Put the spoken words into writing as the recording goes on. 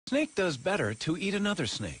snake does better to eat another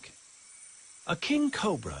snake. A king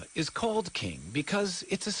cobra is called king because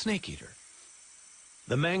it's a snake eater.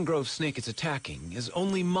 The mangrove snake it's attacking is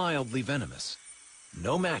only mildly venomous.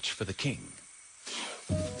 No match for the king.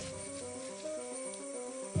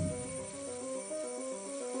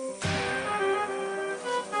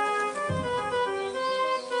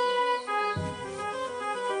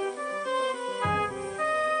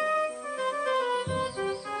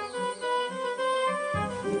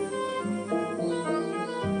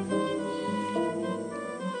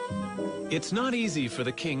 It's not easy for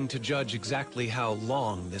the king to judge exactly how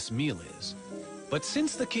long this meal is. But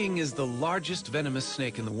since the king is the largest venomous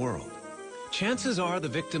snake in the world, chances are the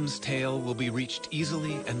victim's tail will be reached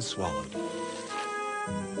easily and swallowed.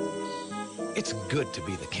 It's good to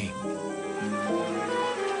be the king.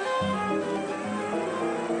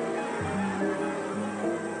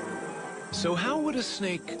 So how would a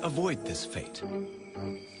snake avoid this fate?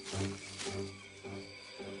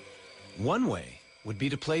 One way would be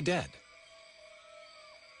to play dead.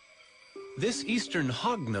 This eastern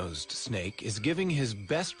hog-nosed snake is giving his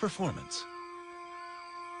best performance.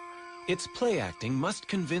 Its play acting must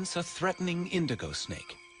convince a threatening indigo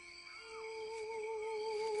snake.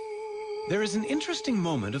 There is an interesting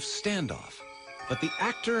moment of standoff, but the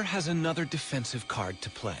actor has another defensive card to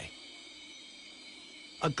play.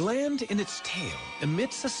 A gland in its tail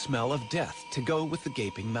emits a smell of death to go with the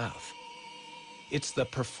gaping mouth. It's the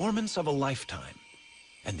performance of a lifetime,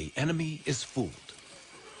 and the enemy is fooled.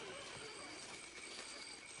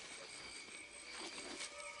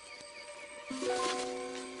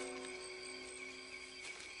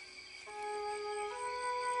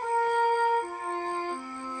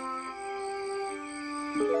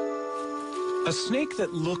 A snake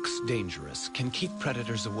that looks dangerous can keep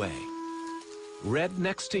predators away. Red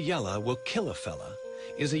next to yellow will kill a fella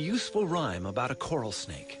is a useful rhyme about a coral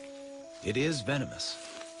snake. It is venomous.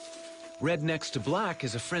 Red next to black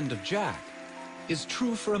is a friend of Jack is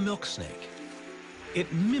true for a milk snake.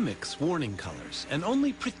 It mimics warning colors and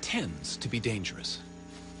only pretends to be dangerous.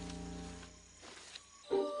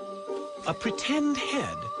 A pretend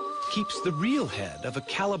head keeps the real head of a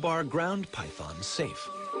Calabar ground python safe.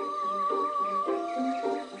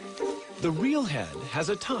 The real head has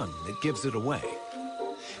a tongue that gives it away.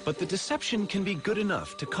 But the deception can be good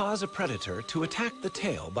enough to cause a predator to attack the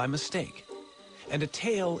tail by mistake. And a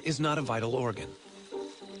tail is not a vital organ.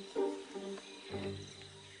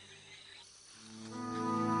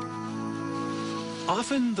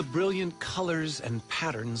 Often the brilliant colors and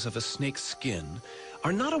patterns of a snake's skin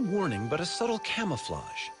are not a warning but a subtle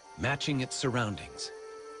camouflage, matching its surroundings.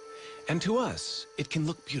 And to us, it can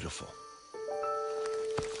look beautiful.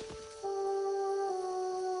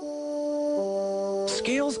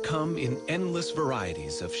 Scales come in endless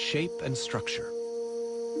varieties of shape and structure.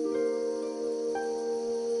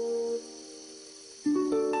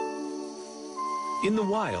 In the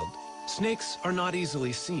wild, snakes are not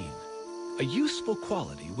easily seen, a useful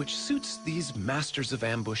quality which suits these masters of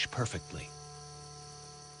ambush perfectly.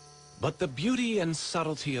 But the beauty and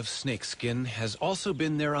subtlety of snakeskin has also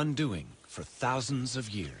been their undoing for thousands of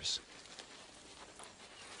years.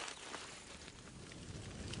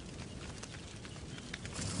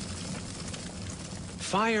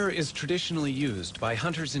 Fire is traditionally used by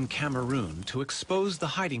hunters in Cameroon to expose the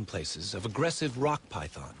hiding places of aggressive rock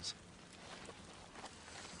pythons.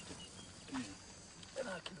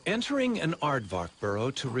 Entering an aardvark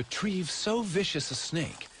burrow to retrieve so vicious a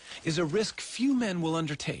snake is a risk few men will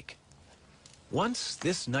undertake. Once,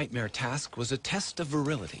 this nightmare task was a test of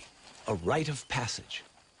virility, a rite of passage.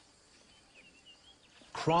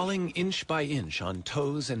 Crawling inch by inch on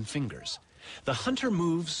toes and fingers, the hunter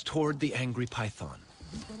moves toward the angry python.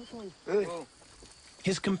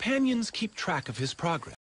 His companions keep track of his progress.